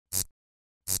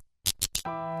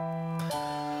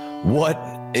What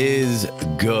is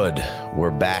good? We're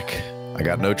back. I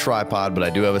got no tripod, but I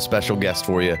do have a special guest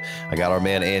for you. I got our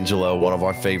man Angelo, one of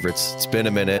our favorites. It's been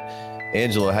a minute.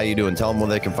 Angelo, how you doing? Tell them where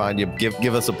they can find you.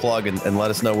 Give us a plug and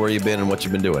let us know where you've been and what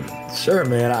you've been doing. Sure,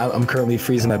 man. I'm currently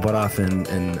freezing my butt off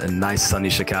in nice sunny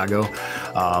Chicago.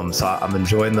 So I'm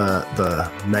enjoying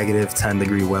the negative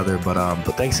 10-degree weather. But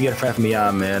thanks again for having me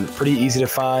on, man. Pretty easy to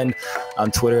find on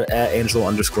Twitter at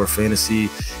Angelo_fantasy.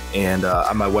 And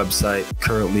on my website,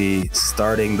 currently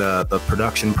starting the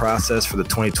production process for the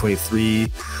 2023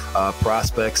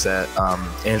 prospects at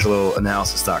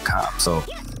angeloanalysis.com. So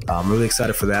I'm really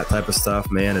excited for that type of stuff,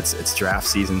 man. It's draft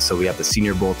season, so we have the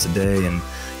Senior Bowl today, and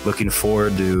looking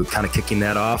forward to kind of kicking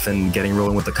that off and getting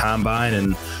rolling with the combine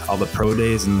and all the pro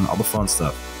days and all the fun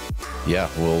stuff. Yeah,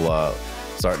 we'll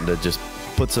starting to just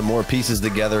put some more pieces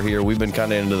together here. We've been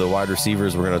kind of into the wide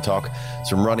receivers. We're going to talk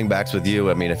some running backs with you.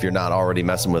 I mean, if you're not already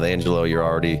messing with Angelo, you're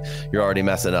already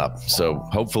messing up. So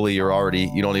hopefully you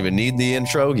don't even need the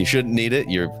intro. You shouldn't need it.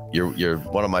 You're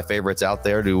one of my favorites out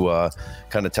there to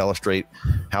kind of illustrate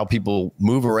how people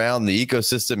move around the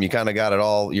ecosystem. You kind of got it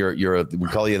all. We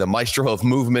call you the maestro of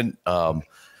movement.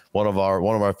 One of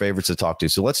our favorites to talk to.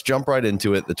 So let's jump right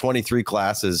into it. The 23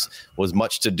 classes was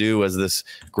much to do as this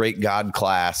great God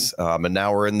class. And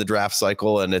now we're in the draft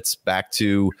cycle and it's back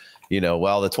to,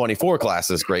 the 24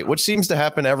 class is great, which seems to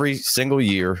happen every single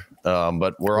year.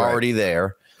 But we're already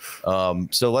there.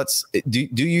 So do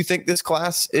you think this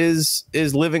class is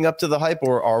living up to the hype,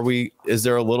 or is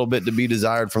there a little bit to be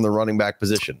desired from the running back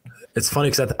position? It's funny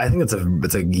because I think it's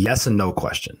a yes and no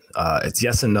question. It's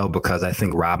yes and no because I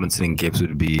think Robinson and Gibbs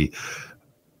would be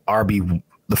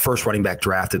the first running back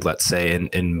drafted, let's say,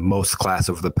 in most class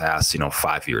over the past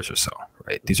 5 years or so.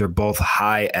 Right? These are both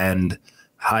high end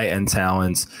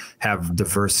talents, have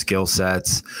diverse skill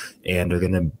sets, and are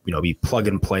going to be plug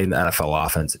and play in the NFL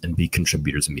offense and be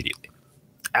contributors immediately.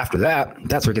 After that,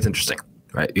 that's where it gets interesting.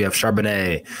 Right? You have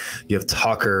Charbonnet, you have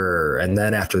Tucker, and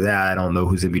then after that, I don't know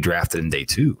who's going to be drafted in day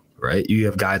 2. Right? You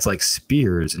have guys like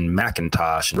Spears and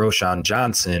McIntosh and Roshan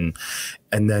Johnson,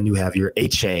 and then you have your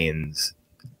A-Chains,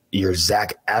 your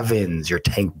Zach Evans, your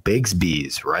Tank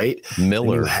Bigsby's, right?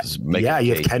 Miller.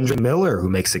 You have Kendrick Miller, who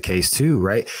makes a case too,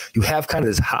 right? You have kind of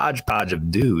this hodgepodge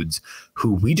of dudes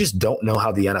who we just don't know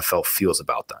how the NFL feels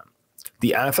about them.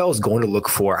 The NFL is going to look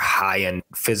for high-end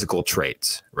physical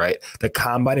traits, right? The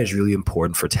combine is really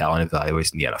important for talent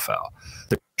evaluation in the NFL.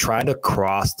 They're trying to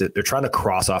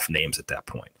cross off names at that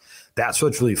point. That's what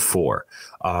it's really for.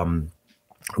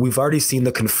 We've already seen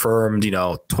the confirmed,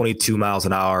 22 miles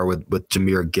an hour with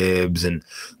Jahmyr Gibbs, and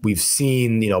we've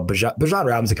seen, Bijan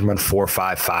Robinson can run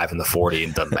 4.55 in the 40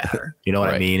 and it doesn't matter. You know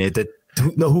what I mean?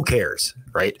 Who cares,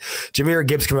 right? Jahmyr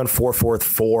Gibbs can run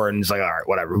 4.44 and it's like, all right,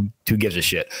 whatever. Who gives a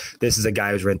shit? This is a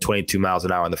guy who's run 22 miles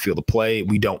an hour on the field of play.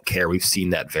 We don't care. We've seen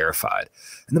that verified.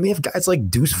 And then we have guys like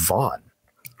Deuce Vaughn,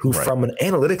 who from an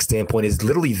analytics standpoint is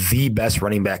literally the best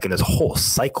running back in his whole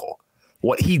cycle.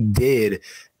 What he did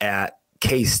at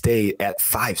K-State at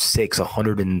 5'6",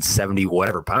 170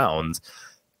 whatever pounds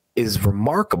is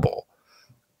remarkable.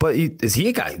 But is he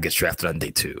a guy who gets drafted on day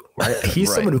 2? Right?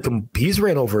 He's someone who he's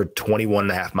ran over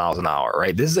 21.5 miles an hour.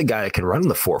 Right? This is a guy that can run in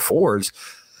the 4.4s.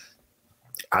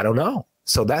 I don't know.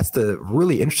 So that's the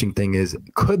really interesting thing is,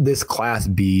 could this class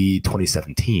be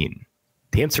 2017?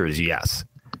 The answer is yes.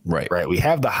 Right. We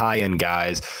have the high end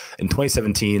guys in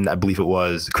 2017. I believe it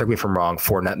was, correct me if I'm wrong,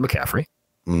 Fournette and McCaffrey.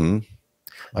 Mm-hmm.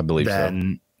 I believe so.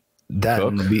 Then yep.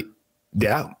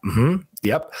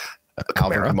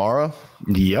 Alvin Kamara.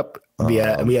 Yep. We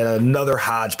had another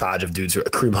hodgepodge of dudes.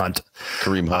 Kareem Hunt.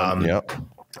 Yep.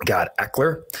 Got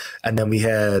Eckler, and then we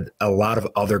had a lot of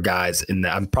other guys in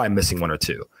that. I'm probably missing one or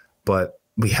two, but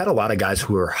we had a lot of guys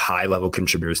who are high level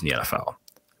contributors in the NFL.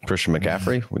 Christian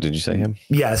McCaffrey. Did you say him?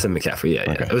 Yeah, I said McCaffrey.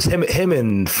 Yeah, okay. It was him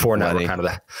and Fournette were kind of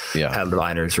the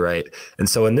headliners, right? And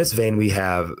so in this vein, we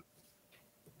have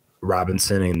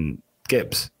Robinson and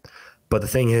Gibbs. But the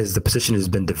thing is, the position has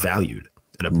been devalued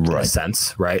in a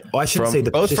sense, right? Well, I shouldn't say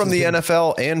both from the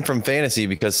NFL and from fantasy,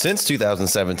 because since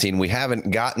 2017, we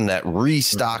haven't gotten that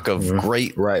restock of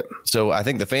great. Right. So I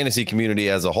think the fantasy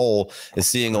community as a whole is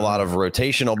seeing a lot of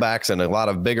rotational backs and a lot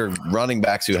of bigger running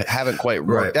backs who haven't quite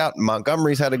worked out.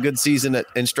 Montgomery's had a good season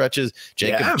in stretches.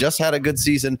 Jacob just had a good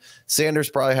season.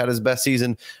 Sanders probably had his best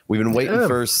season. We've been waiting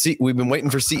for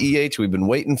CEH. We've been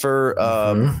waiting for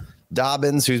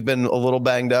Dobbins, who's been a little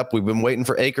banged up. We've been waiting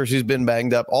for Akers, who's been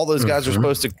banged up. All those guys are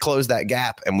supposed to close that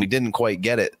gap, and we didn't quite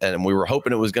get it. And we were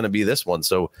hoping it was going to be this one.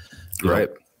 So,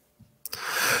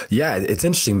 yeah, it's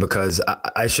interesting because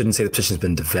I shouldn't say the position's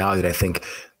been devalued. I think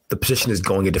the position is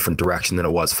going a different direction than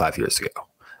it was 5 years ago.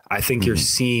 I think you're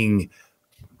seeing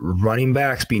running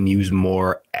backs being used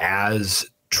more as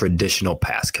traditional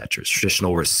pass catchers,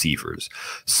 traditional receivers.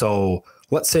 So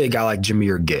let's say a guy like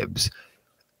Jahmyr Gibbs,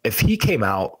 if he came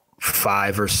out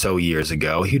 5 or so years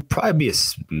ago, he'd probably be a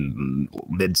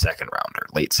mid-second rounder,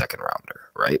 late second rounder,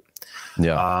 right?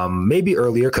 Yeah. Maybe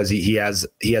earlier because he has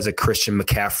a Christian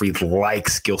McCaffrey-like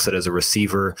skill set as a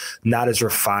receiver, not as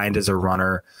refined as a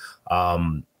runner.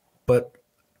 But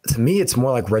to me, it's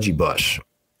more like Reggie Bush,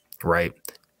 right?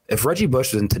 If Reggie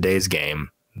Bush was in today's game,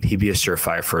 he'd be a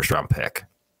surefire first-round pick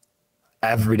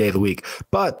every day of the week.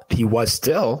 But he was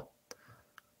still.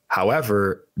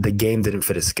 However, the game didn't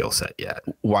fit his skill set yet.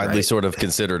 Widely sort of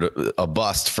considered a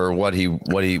bust for what you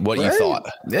thought.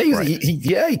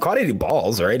 Yeah, he caught 80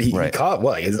 balls, right? He caught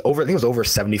what? I think it was over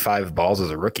 75 balls as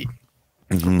a rookie.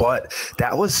 But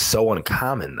that was so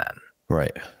uncommon then.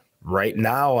 Right. Right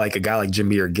now, like a guy like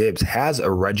Jahmyr Gibbs has a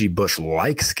Reggie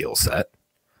Bush-like skill set.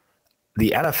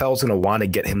 The NFL is going to want to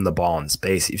get him the ball in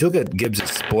space. If you look at Gibbs'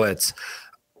 splits,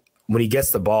 when he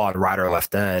gets the ball on right or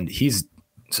left end, he's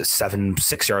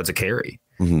 6 yards a carry,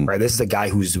 right? This is a guy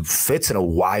who fits in a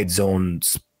wide zone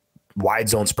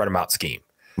spread him out scheme.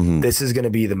 This is going to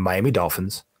be the Miami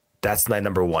Dolphins. That's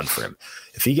number one for him.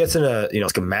 If he gets in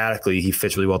schematically, he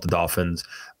fits really well with the Dolphins.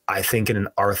 I think in an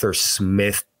Arthur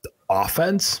Smith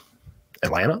offense,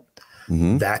 Atlanta,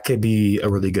 that could be a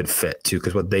really good fit too.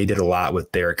 Because what they did a lot with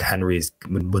Derrick Henry is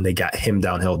when they got him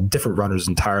downhill, different runners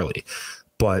entirely,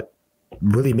 but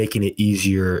really making it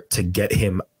easier to get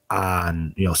him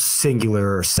on,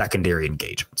 singular or secondary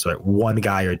engagement. So like one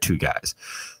guy or two guys,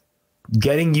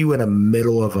 getting you in the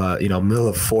middle of middle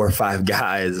of 4 or 5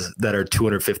 guys that are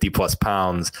 250 plus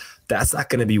pounds. That's not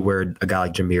going to be where a guy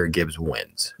like Jahmyr Gibbs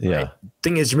wins. Yeah. Right?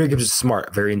 Thing is, Jahmyr Gibbs is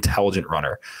smart, very intelligent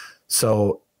runner.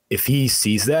 So if he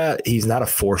sees that, he's not a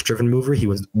force driven mover. He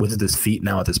was with his feet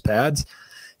now with his pads.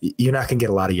 You're not going to get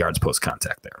a lot of yards post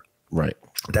contact there. Right.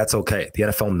 That's okay. The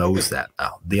NFL knows that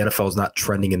now. The NFL is not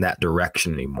trending in that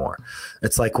direction anymore.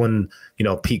 It's like when,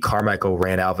 Pete Carmichael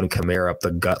ran Alvin Kamara up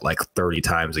the gut like 30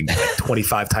 times,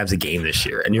 25 times a game this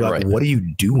year. And you're like, what are you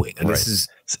doing? And this is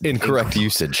incorrect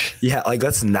usage. Yeah. Like,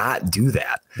 let's not do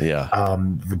that. Yeah.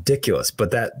 Ridiculous.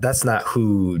 But that's not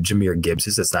who Jahmyr Gibbs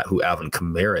is. That's not who Alvin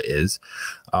Kamara is.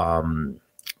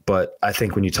 But I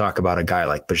think when you talk about a guy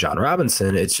like Bijan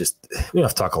Robinson, it's just, we don't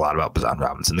have to talk a lot about Bijan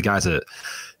Robinson. The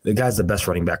guy's the best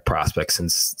running back prospect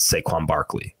since Saquon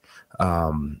Barkley.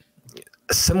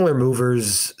 Similar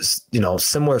movers,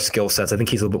 similar skill sets. I think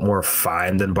he's a little bit more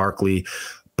refined than Barkley.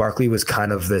 Barkley was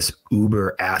kind of this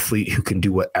uber athlete who can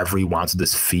do whatever he wants with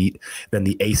his feet. Then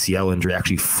the ACL injury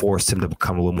actually forced him to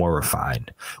become a little more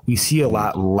refined. We see a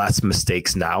lot less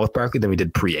mistakes now with Barkley than we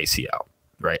did pre-ACL,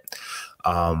 right?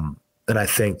 And I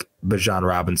think Bijan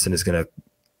Robinson is going to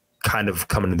kind of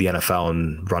come into the NFL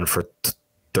and run for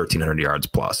 1,300 yards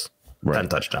plus, 10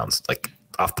 touchdowns, like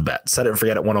off the bat. Set it and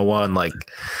forget it 101. Like,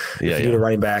 if you need a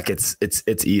running back, it's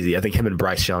easy. I think him and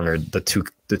Bryce Young are the two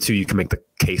you can make the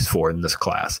case for in this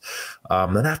class.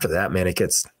 Then after that, man, it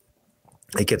gets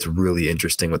really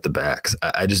interesting with the backs.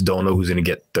 I just don't know who's going to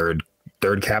get third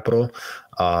capital.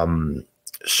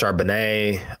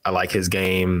 Charbonnet, I like his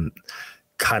game.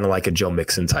 Kind of like a Joe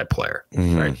Mixon type player,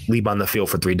 right? Leap on the field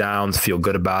for 3 downs, feel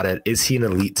good about it. Is he an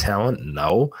elite talent?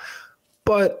 No.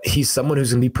 But he's someone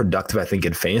who's going to be productive, I think,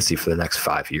 in fantasy for the next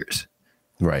 5 years.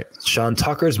 Right. Sean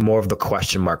Tucker's more of the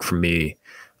question mark for me,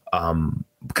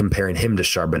 comparing him to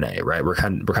Charbonnet, right? We're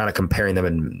kind of comparing them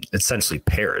in essentially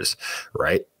pairs,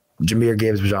 right? Jahmyr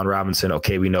Gibbs, Bijan Robinson,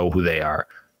 okay, we know who they are.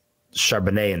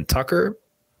 Charbonnet and Tucker,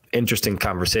 interesting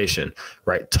conversation,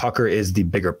 right? Tucker is the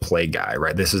bigger play guy,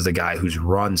 right? This is the guy who's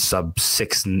run sub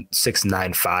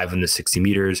 6.95 in the 60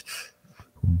 meters.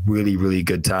 Really, really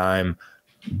good time.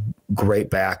 Great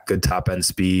back, good top end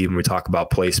speed. When we talk about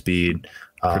play speed,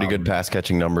 pretty good pass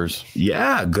catching numbers.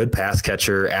 Yeah, good pass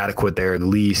catcher, adequate there at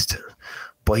least.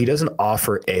 But he doesn't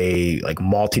offer a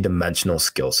multi-dimensional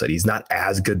skill set. He's not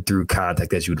as good through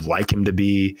contact as you'd like him to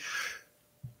be.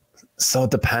 So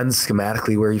it depends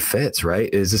schematically where he fits,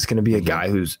 right? Is this going to be a guy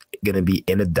who's going to be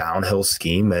in a downhill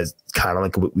scheme, as kind of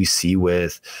like what we see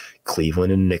with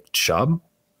Cleveland and Nick Chubb,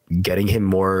 getting him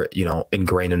more,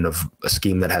 ingrained in a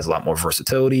scheme that has a lot more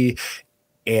versatility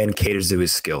and caters to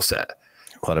his skill set?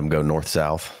 Let him go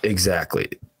north-south. Exactly.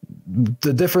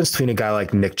 The difference between a guy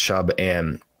like Nick Chubb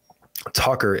and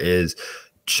Tucker is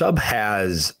Chubb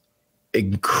has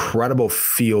incredible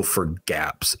feel for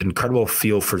gaps, incredible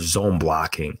feel for zone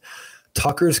blocking.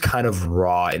 Tucker's kind of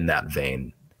raw in that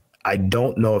vein. I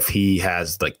don't know if he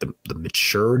has the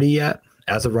maturity yet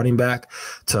as a running back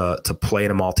to play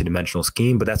in a multidimensional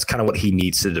scheme, but that's kind of what he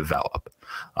needs to develop.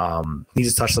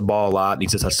 Needs to touch the ball a lot,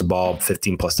 needs to touch the ball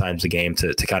 15 plus times a game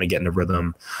to kind of get in a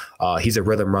rhythm. He's a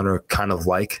rhythm runner, kind of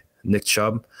like Nick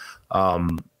Chubb.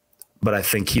 But I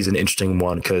think he's an interesting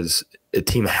one because a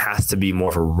team has to be more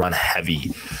of a run heavy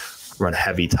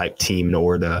type team in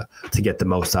order to get the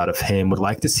most out of him. Would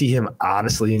like to see him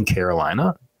honestly in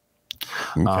Carolina.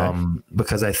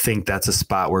 Because I think that's a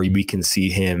spot where we can see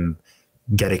him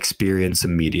get experience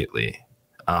immediately.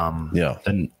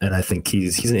 And I think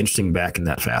he's an interesting back in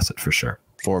that facet for sure.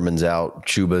 Foreman's out.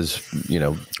 Chuba's,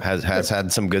 has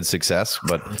had some good success,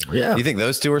 but yeah. You think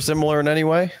those two are similar in any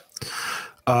way?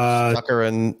 Tucker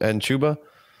and Chuba?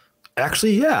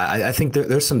 Actually, yeah, I think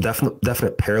there's some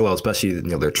definite parallels, especially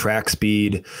their track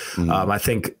speed. I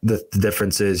think the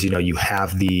difference is you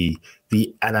have the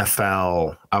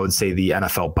NFL. I would say the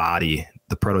NFL body,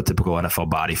 the prototypical NFL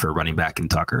body for running back in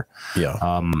Tucker. Yeah.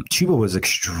 Chuba was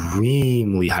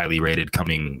extremely highly rated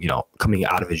coming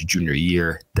out of his junior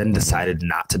year, then decided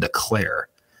not to declare.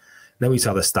 Then we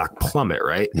saw the stock plummet,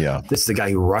 right? Yeah. This is the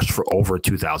guy who rushed for over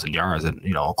 2,000 yards at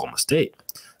Oklahoma State.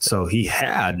 So he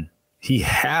had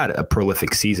a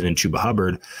prolific season in Chuba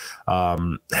Hubbard,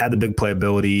 had the big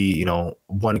playability,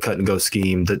 one cut and go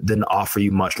scheme that didn't offer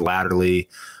you much laterally.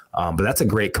 But that's a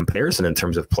great comparison in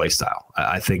terms of play style.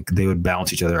 I think they would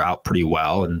balance each other out pretty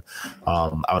well. And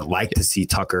I would like to see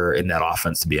Tucker in that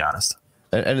offense, to be honest.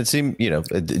 And it seemed,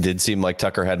 it did seem like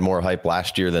Tucker had more hype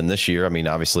last year than this year. I mean,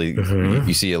 obviously,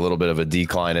 you see a little bit of a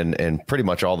decline in pretty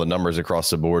much all the numbers across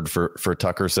the board for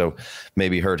Tucker. So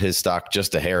maybe hurt his stock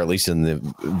just a hair, at least in the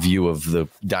view of the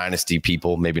dynasty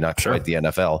people, maybe not quite the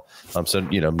NFL. So,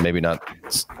 maybe not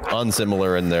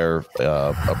unsimilar in their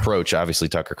approach. Obviously,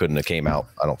 Tucker couldn't have came out,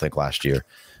 I don't think, last year.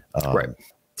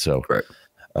 So,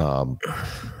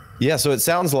 yeah, so it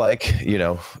sounds like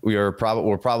you're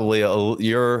probably a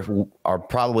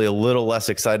little less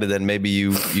excited than maybe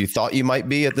you thought you might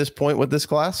be at this point with this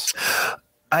class.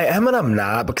 I am and I'm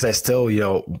not, because I still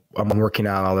I'm working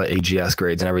on all the AGS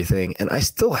grades and everything, and I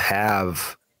still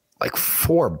have like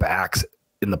 4 backs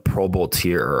in the Pro Bowl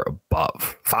tier or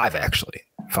above. 5 actually.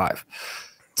 5.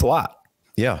 It's a lot.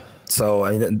 Yeah. So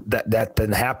I mean that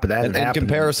didn't happen. That didn't happen. In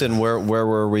comparison, where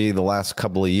were we the last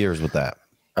couple of years with that?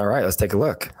 All right, let's take a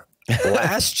look.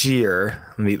 Last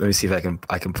year, let me see if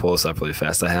I can pull this up really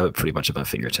fast. I have it pretty much at my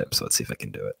fingertips, so let's see if I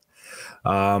can do it.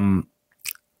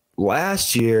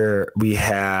 Last year we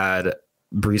had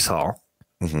Breece Hall,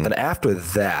 and after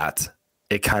that,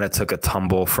 it kind of took a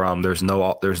tumble from there's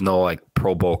no like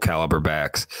Pro Bowl caliber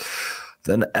backs.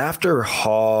 Then after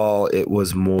Hall, it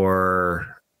was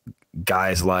more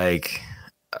guys like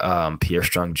Pierre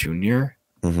Strong Jr.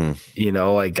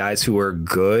 Like guys who are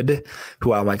good,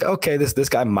 who I'm like, okay, this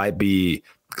guy might be.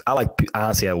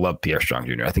 Honestly, I love Pierre Strong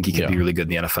Jr. I think he could be really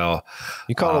good in the NFL.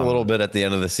 You caught a little bit at the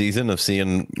end of the season of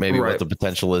seeing maybe what the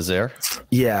potential is there.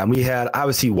 Yeah, and we had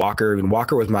obviously Walker. I mean,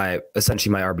 Walker was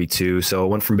essentially my RB2, so it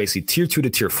went from basically tier 2 to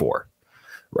tier 4,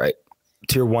 right?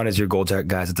 Tier 1 is your gold jacket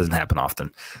guys. It doesn't happen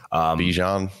often.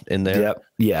 Bijan in there. Yep.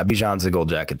 Yeah, Bijan's a gold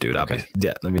jacket dude. Okay.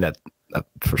 Yeah, I mean that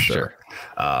for sure.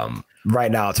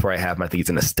 Right now, it's where I have him. I think he's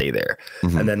going to stay there.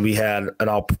 And then we had an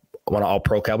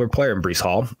all-pro caliber player in Breece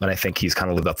Hall, and I think he's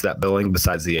kind of lived up to that billing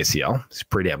besides the ACL. He's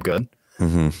pretty damn good.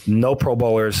 No Pro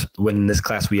Bowlers. In this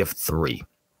class, we have 3.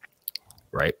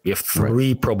 Right? We have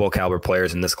 3 Pro Bowl caliber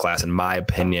players in this class, in my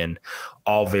opinion,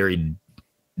 all very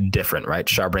different, right?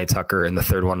 Charbonnet, Tucker, and the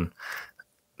third one,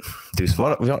 Deuce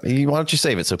Vaughn. Why don't you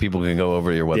save it so people can go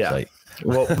over to your website? Yeah.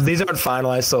 Well, these aren't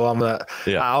finalized, so I'm gonna.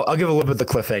 I'll give a little bit of the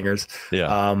cliffhangers.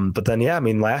 Yeah. But then, I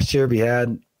mean, last year we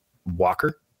had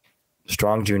Walker,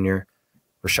 Strong Jr.,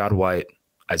 Rachaad White,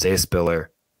 Isaiah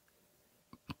Spiller,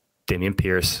 Dameon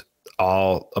Pierce,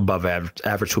 all above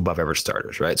average to above average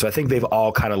starters, right? So I think they've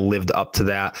all kind of lived up to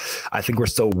that. I think we're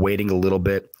still waiting a little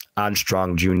bit on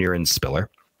Strong Jr. and Spiller.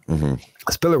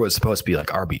 Spiller was supposed to be like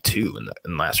RB2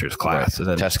 in last year's class. And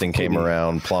then testing came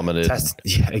around, plummeted.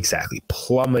 Yeah, exactly.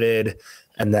 Plummeted.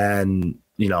 And then,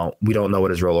 we don't know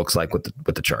what his role looks like with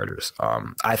the Chargers.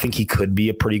 I think he could be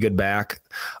a pretty good back.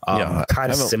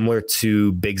 Kind of similar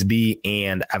to Bigsby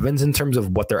and Evans in terms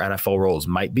of what their NFL roles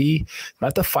might be. Might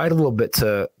have to fight a little bit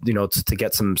to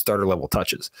get some starter level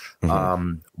touches.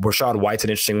 Rachaad White's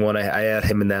an interesting one. I add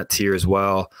him in that tier as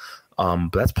well.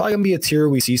 But that's probably going to be a tier where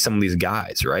we see some of these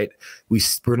guys, right? We're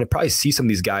going to probably see some of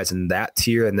these guys in that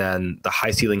tier, and then the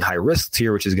high ceiling, high risk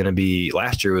tier, which is going to be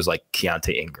last year was like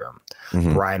Keontae Ingram,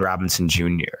 Brian Robinson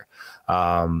Jr.,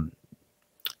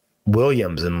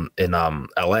 Williams in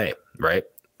LA, right?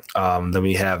 Then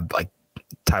we have like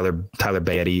Tyler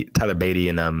Beatty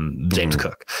and James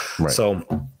Cook. Right. So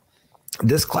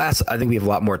this class, I think we have a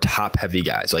lot more top heavy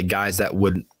guys, like guys that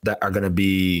are going to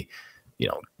be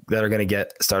that are going to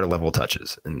get starter level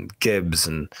touches, and Gibbs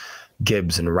and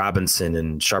Robinson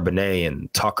and Charbonnet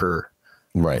and Tucker.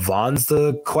 Right. Vaughn's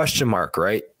the question mark,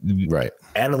 right? Right.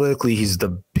 Analytically, he's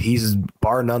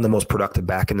bar none the most productive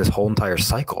back in this whole entire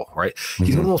cycle, right? He's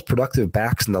one of the most productive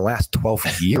backs in the last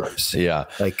 12 years. Yeah.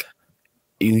 Like,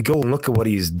 you go and look at what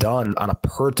he's done on a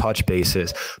per touch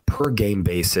basis, per game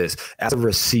basis, as a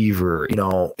receiver,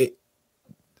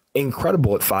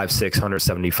 incredible at 5'6",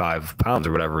 175 pounds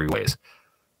or whatever he weighs.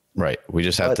 Right. We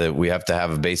just have to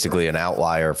have basically an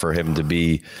outlier for him to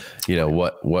be,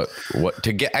 what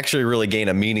to get actually really gain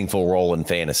a meaningful role in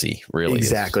fantasy. Really.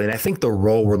 Exactly. And I think the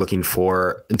role we're looking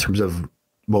for in terms of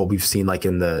what we've seen, like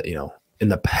in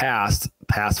the past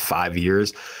 5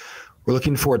 years, we're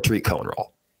looking for a Tariq Cohen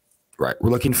role. Right.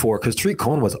 We're looking for, because Tariq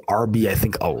Cohen was RB, I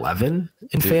think 11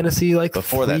 in fantasy, like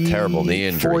before that terrible knee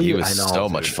injury. He was so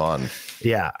much fun.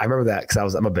 Yeah, I remember that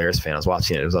because I'm a Bears fan. I was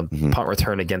watching it. It was a punt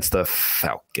return against the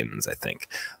Falcons, I think.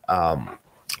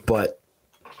 But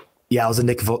yeah, that was a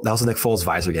Nick Foles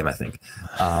visor game, I think.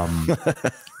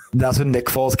 That's when Nick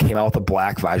Foles came out with a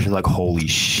black visor. Like, holy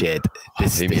shit,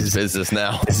 he means business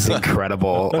now. This is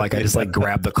incredible. Like, I just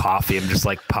grabbed the coffee. I'm just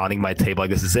pounding my table. Like,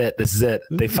 this is it. This is it.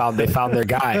 They found their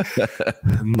guy.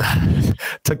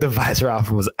 Took the visor off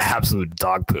and was absolute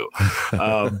dog poo.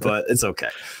 But it's okay.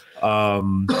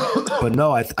 But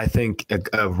no, I think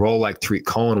a role like Tariq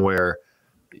Cohen, where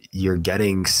you're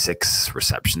getting 6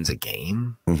 receptions a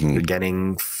game, you're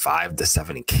getting 5 to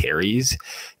 7 carries,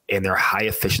 and they're high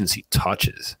efficiency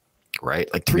touches, right?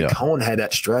 Like Tariq Cohen had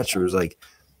that stretch where it was like,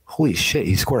 holy shit,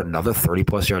 he scored another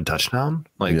 30+ yard touchdown.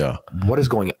 Like, what is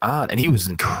going on? And he was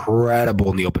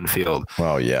incredible in the open field.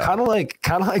 Oh yeah. Kind of like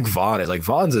Vaughn is. Like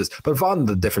but Vaughn,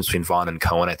 the difference between Vaughn and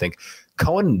Cohen, I think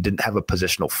Cohen didn't have a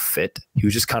positional fit. He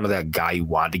was just kind of that guy you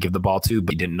wanted to give the ball to,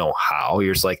 but he didn't know how.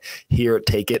 You're just like, here,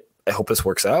 take it. I hope this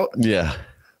works out. Yeah.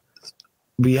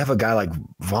 We have a guy like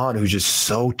Vaughn who's just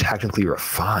so technically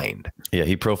refined. Yeah,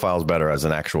 he profiles better as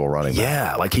an actual running back.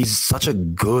 Yeah, like he's such a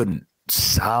good,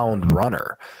 sound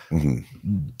runner.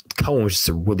 Cohen was just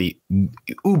a really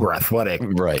uber athletic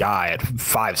guy at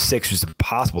 5'6", just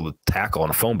impossible to tackle in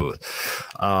a phone booth.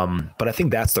 But I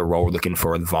think that's the role we're looking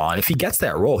for with Vaughn. If he gets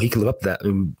that role, he can live up to that.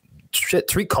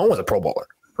 Tariq Cohen was a Pro Bowler,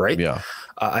 right? Yeah.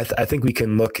 I think we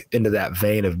can look into that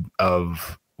vein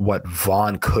of what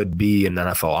Vaughn could be in the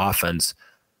NFL offense,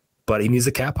 but he needs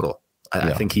the capital.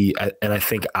 I think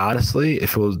honestly,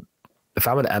 if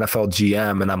I'm an NFL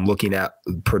GM and I'm looking at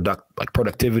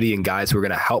productivity and guys who are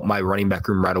going to help my running back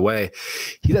room right away,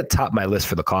 he's at top of my list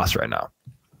for the cost right now.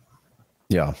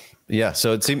 Yeah. Yeah.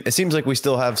 So it seems like we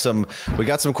still have we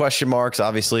got some question marks.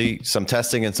 Obviously, some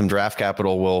testing and some draft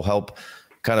capital will help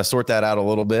kind of sort that out a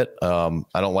little bit. I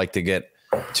don't like to get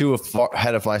too far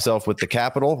ahead of myself with the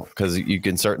capital, because you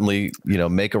can certainly,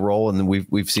 make a role, and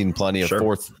we've seen plenty of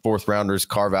fourth rounders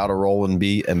carve out a role and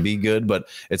be good, but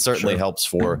it certainly helps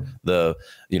for the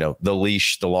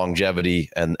leash, the longevity,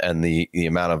 and the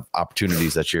amount of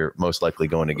opportunities that you're most likely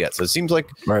going to get. So it seems like,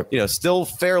 still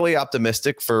fairly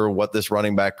optimistic for what this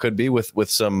running back could be with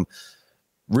some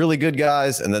really good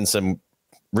guys, and then some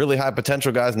really high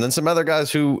potential guys, and then some other guys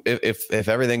who, if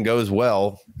everything goes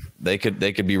well, they could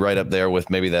be right up there with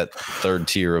maybe that third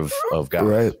tier of guys.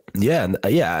 Right. Yeah.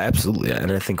 Yeah, absolutely. And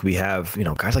I think we have,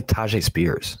 guys like Tyjae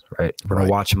Spears, right? We're going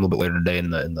to watch him a little bit later today in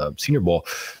the Senior Bowl.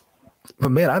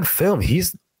 But man, on film,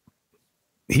 he's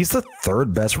the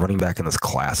third best running back in this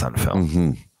class on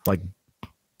film. Like,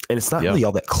 and it's not really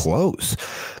all that close.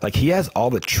 Like, he has all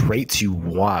the traits you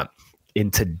want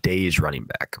in today's running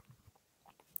back.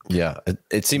 Yeah,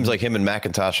 it seems like him and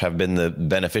McIntosh have been the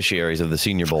beneficiaries of the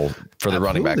Senior Bowl for the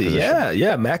running back position.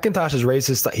 Yeah. McIntosh has raised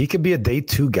his. He could be a day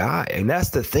 2 guy, and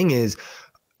that's the thing is,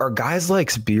 are guys like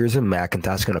Spears and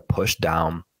McIntosh going to push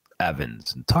down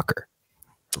Evans and Tucker?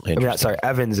 Evans,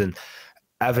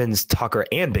 Tucker,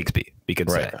 and Bigsby. We could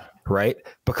say, right?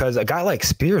 Because a guy like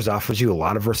Spears offers you a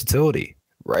lot of versatility.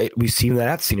 Right, we've seen that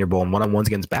at Senior Bowl and one-on-ones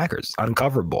against backers,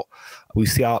 uncoverable. We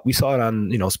saw it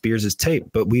on Spears' tape,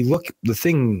 but the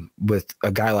thing with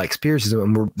a guy like Spears is,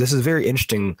 this is a very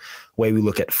interesting way we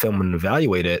look at film and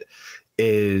evaluate it,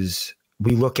 is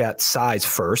we look at size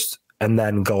first and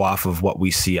then go off of what we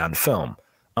see on film.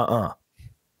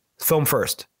 Film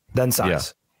first, then size. Yeah.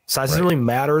 Size doesn't really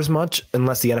matter as much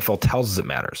unless the NFL tells us it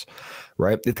matters,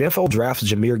 right? If the NFL drafts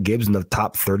Jahmyr Gibbs in the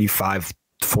top 35,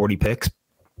 40 picks,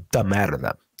 doesn't matter to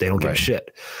them. They don't give a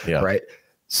shit. Yeah. Right.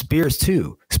 Spears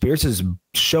too. Spears has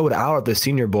showed out at the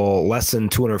Senior Bowl less than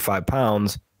 205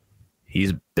 pounds.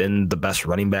 He's been the best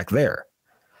running back there.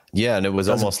 Yeah, and it was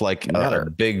almost like a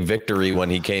big victory when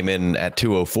he came in at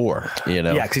 204, you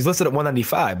know? Yeah, because he's listed at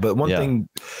 195. But one thing,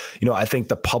 you know, I think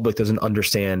the public doesn't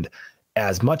understand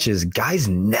as much as guys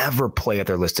never play at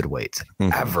their listed weights,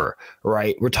 ever,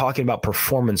 right? We're talking about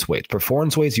performance weights.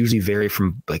 Performance weights usually vary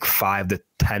from like 5 to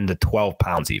 10 to 12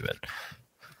 pounds even.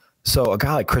 So a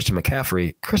guy like Christian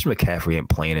McCaffrey ain't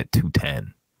playing at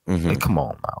 210. Like, come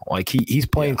on now. Like he's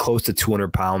playing close to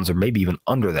 200 pounds or maybe even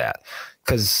under that,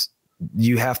 because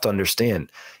you have to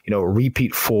understand, you know,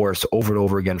 repeat force over and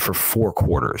over again for 4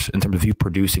 quarters in terms of you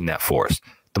producing that force.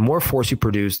 The more force you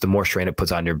produce, the more strain it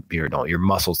puts on your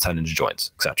muscles, tendons,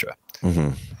 joints, etc.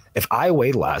 If I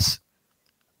weigh less,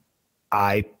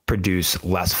 I produce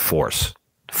less force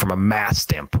from a mass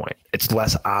standpoint. It's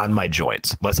less on my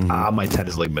joints, less on my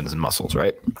tendons, ligaments, and muscles,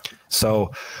 right?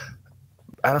 So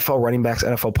NFL running backs,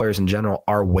 NFL players in general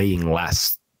are weighing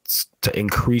less to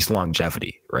increase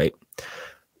longevity, right?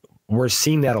 We're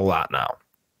seeing that a lot now.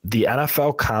 The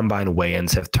NFL combine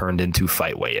weigh-ins have turned into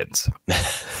fight weigh-ins.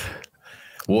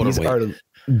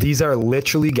 These are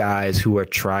literally guys who are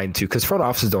trying to, because front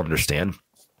offices don't understand.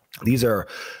 These are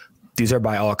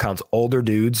by all accounts older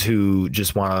dudes who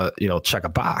just want to, you know, check a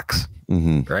box,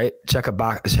 right? Check a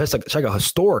box, check a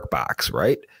historic box,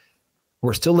 right?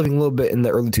 We're still living a little bit in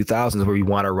the early 2000s where we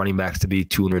want our running backs to be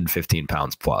 215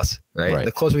 pounds plus, right?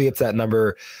 The closer we get to that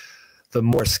number, the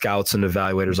more scouts and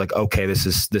evaluators like, okay, this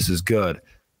is good.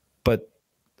 But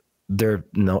they're,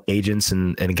 you know, agents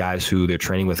and guys who they're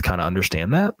training with kind of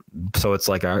understand that. So it's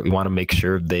like, all right, we want to make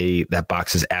sure that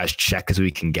box is as checked as we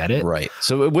can get it. Right.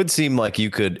 So it would seem like you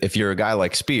could, if you're a guy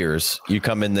like Spears, you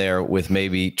come in there with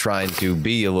maybe trying to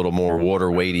be a little more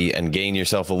water weighty and gain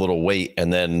yourself a little weight.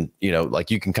 And then, you know, like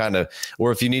you can kind of,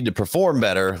 or if you need to perform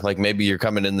better, like maybe you're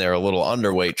coming in there a little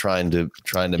underweight, trying to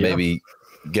maybe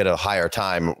get a higher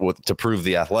time to prove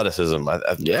the athleticism.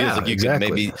 I feel like you could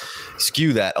maybe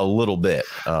skew that a little bit.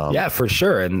 Yeah, for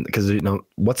sure. And because, you know,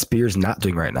 what Spears not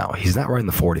doing right now, he's not running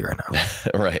the 40 right now.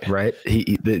 Right.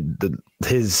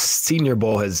 His Senior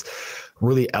Bowl has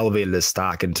really elevated his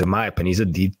stock. And to my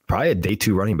opinion, he's probably a day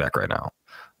 2 running back right now.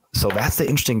 So that's the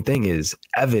interesting thing is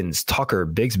Evans, Tucker,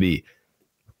 Bigsby,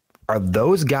 are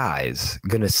those guys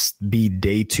going to be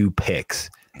day 2 picks?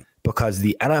 Because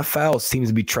the NFL seems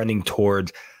to be trending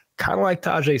towards kind of like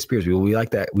Tyjae Spears. We like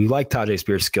that. We like Tyjae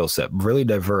Spears' skill set, really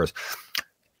diverse.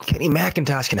 Kenny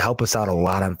McIntosh can help us out a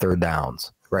lot on third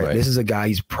downs, right? This is a guy,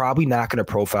 he's probably not going to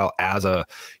profile as a,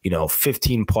 you know,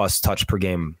 15 plus touch per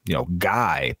game, you know,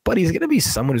 guy, but he's going to be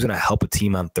someone who's going to help a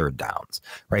team on third downs,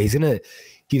 right? He's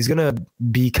going to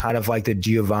be kind of like the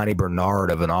Giovanni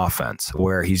Bernard of an offense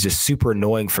where he's just super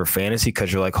annoying for fantasy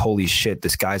because you're like, holy shit,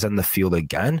 this guy's on the field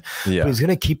again. But he's going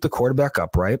to keep the quarterback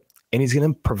upright and he's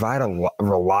going to provide a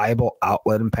reliable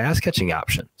outlet and pass catching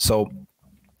option. So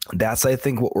that's, I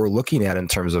think, what we're looking at in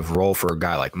terms of role for a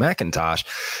guy like McIntosh.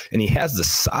 And he has the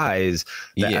size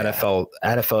that NFL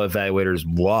evaluators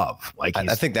love. Like,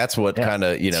 I think that's what kind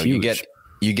of, you know, you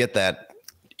get that.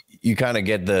 You kind of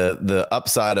get the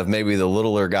upside of maybe the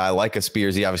littler guy like a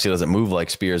Spears. He obviously doesn't move like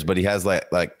Spears, but he has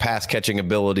like pass catching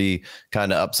ability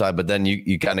kind of upside. But then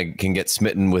you kind of can get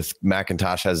smitten with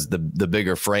McIntosh has the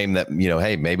bigger frame that, you know,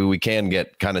 hey, maybe we can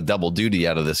get kind of double duty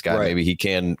out of this guy. Maybe he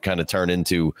can kind of turn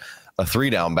into a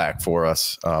 3-down back for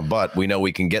us. But we know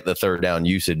we can get the third down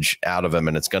usage out of him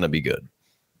and it's going to be good.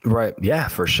 Right. Yeah,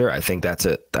 for sure. I think that's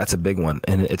a big one.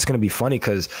 And it's going to be funny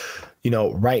because, you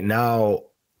know, right now,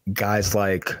 guys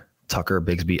like Tucker,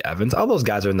 Bigsby, Evans, all those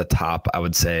guys are in the top, I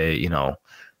would say, you know,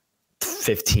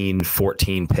 15,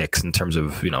 14 picks in terms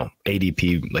of, you know,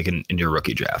 ADP, like in your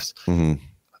rookie drafts. I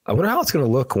wonder how it's going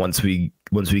to look once we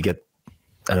get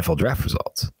NFL draft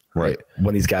results. Right.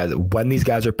 When these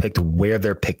guys are picked, where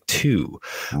they're picked to,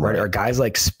 right? Are guys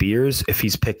like Spears, if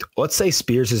he's picked, let's say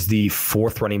Spears is the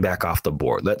 4th running back off the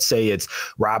board. Let's say it's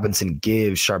Robinson,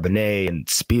 Gibbs, Charbonnet, and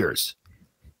Spears.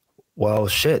 Well,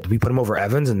 shit, we put him over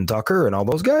Evans and Tucker and all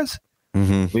those guys?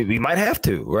 We might have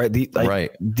to, right? The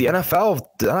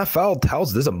NFL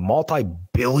tells this is a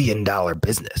multi-billion-dollar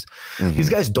business. These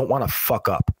guys don't want to fuck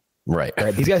up. Right.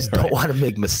 These guys don't want to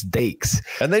make mistakes.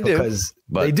 And they do. Because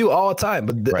they do all the time.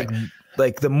 But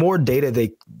like the more data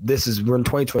we're in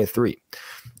 2023.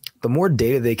 The more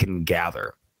data they can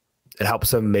gather, it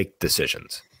helps them make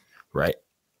decisions, right?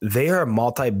 They are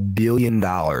multi-billion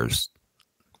dollars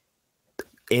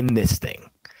in this thing.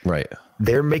 Right.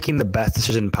 They're making the best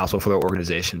decision possible for their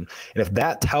organization. And if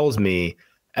that tells me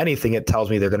anything, it tells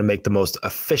me they're going to make the most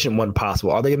efficient one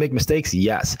possible. Are they going to make mistakes?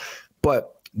 Yes.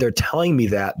 But they're telling me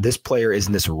that this player is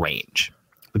in this range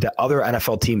that other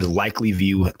NFL teams likely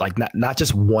view, like not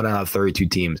just 1 out of 32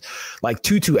 teams, like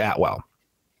Tutu Atwell.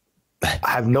 I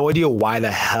have no idea why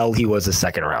the hell he was a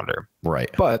second rounder. Right.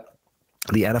 But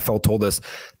the NFL told us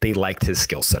they liked his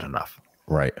skill set enough.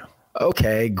 Right.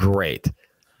 Okay, great.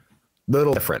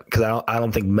 Little different, because I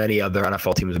don't think many other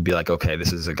NFL teams would be like, okay,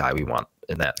 this is a guy we want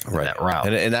in that round.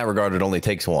 And in that regard, it only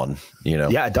takes one,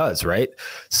 Yeah, it does, right?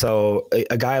 So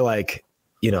a guy like,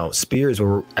 Spears,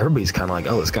 where everybody's kind of like,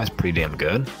 oh, this guy's pretty damn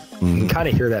good. You can kind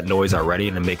of hear that noise already,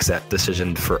 and it makes that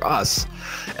decision for us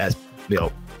as,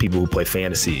 people who play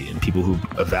fantasy and people who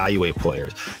evaluate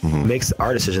players, makes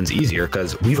our decisions easier,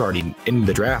 because we've already, in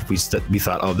the draft, we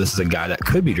thought, oh, this is a guy that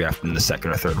could be drafted in the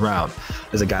second or third round.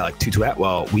 As a guy like Tutu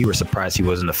Atwell, we were surprised he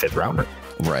wasn't a fifth rounder.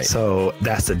 Right. So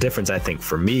that's the difference, I think,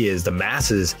 for me, is the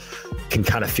masses can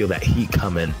kind of feel that heat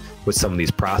coming with some of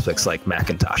these prospects like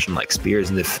McIntosh and like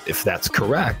Spears. And if that's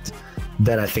correct,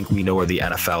 then I think we know where the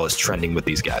NFL is trending with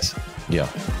these guys. Yeah.